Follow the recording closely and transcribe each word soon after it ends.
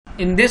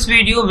In this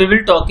video, we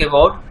will talk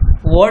about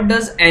what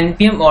does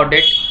NPM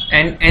audit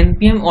and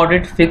NPM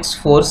audit fix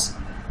force,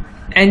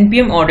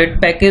 NPM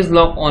audit package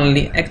lock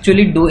only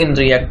actually do in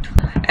React.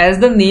 As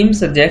the name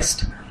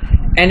suggests,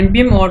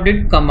 NPM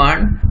audit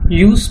command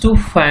used to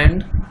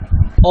find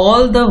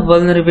all the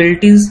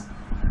vulnerabilities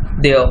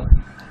there.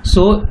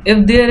 So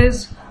if there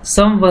is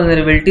some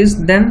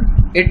vulnerabilities, then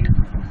it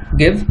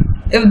give.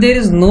 If there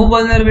is no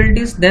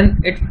vulnerabilities,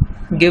 then it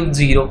give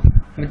 0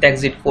 with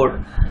exit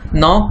code.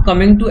 Now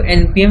coming to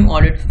NPM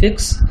audit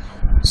fix.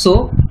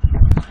 So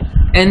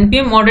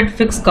NPM audit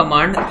fix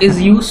command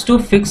is used to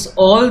fix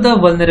all the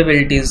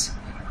vulnerabilities.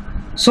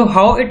 So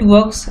how it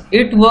works?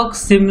 It works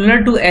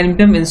similar to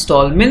NPM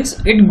install,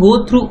 means it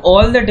go through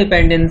all the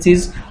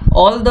dependencies,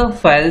 all the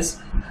files,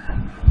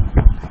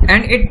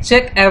 and it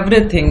check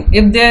everything.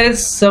 If there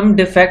is some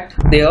defect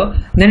there,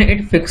 then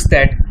it fix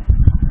that.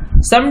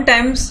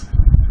 Sometimes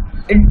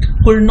it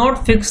could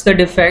not fix the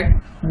defect,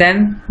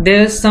 then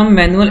there is some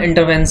manual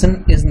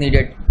intervention is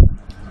needed.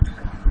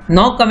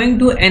 Now coming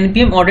to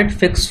NPM audit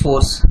fix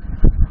force.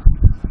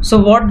 So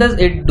what does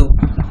it do?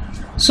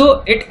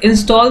 So it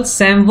installs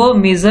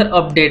Samver measure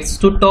updates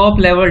to top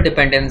level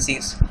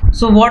dependencies.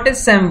 So what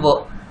is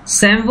Samver?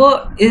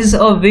 Samver is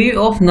a way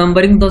of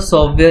numbering the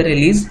software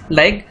release.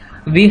 Like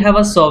we have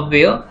a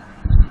software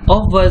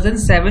of version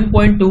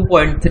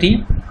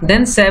 7.2.3,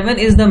 then 7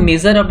 is the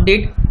major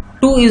update,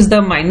 2 is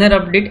the minor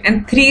update,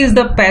 and 3 is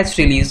the patch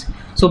release.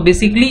 So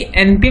basically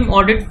NPM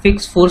audit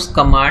fix force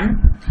command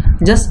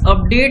just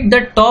update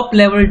the top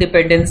level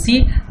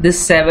dependency,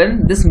 this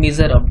 7, this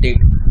major update.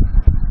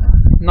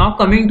 Now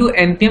coming to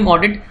NPM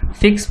audit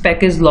fix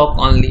package lock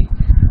only.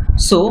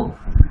 So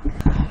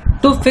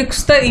to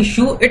fix the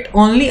issue, it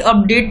only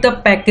update the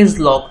package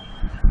lock.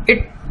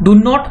 It do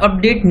not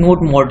update node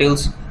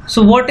modules.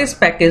 So what is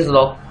package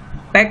lock?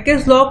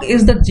 Package lock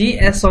is the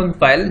JSON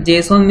file.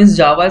 JSON means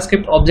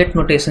JavaScript object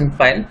notation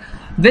file,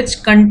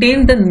 which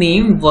contain the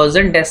name,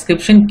 version,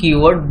 description,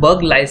 keyword,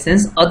 bug,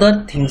 license,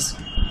 other things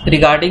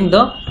regarding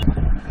the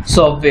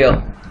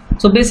software.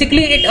 So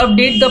basically it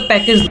updates the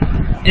package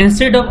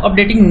instead of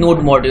updating node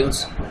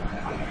modules.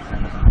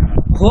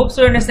 Hope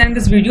so you understand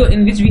this video,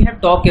 in which we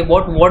have talked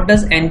about what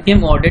does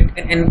NPM audit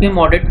and NPM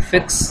audit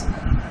fix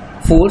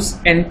force,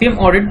 NPM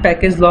audit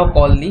package lock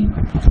only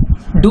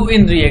do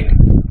in React.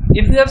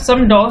 If you have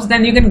some doubts,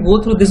 then you can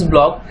go through this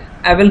blog.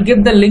 I will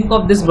give the link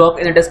of this blog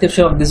in the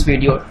description of this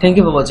video. Thank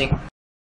you for watching.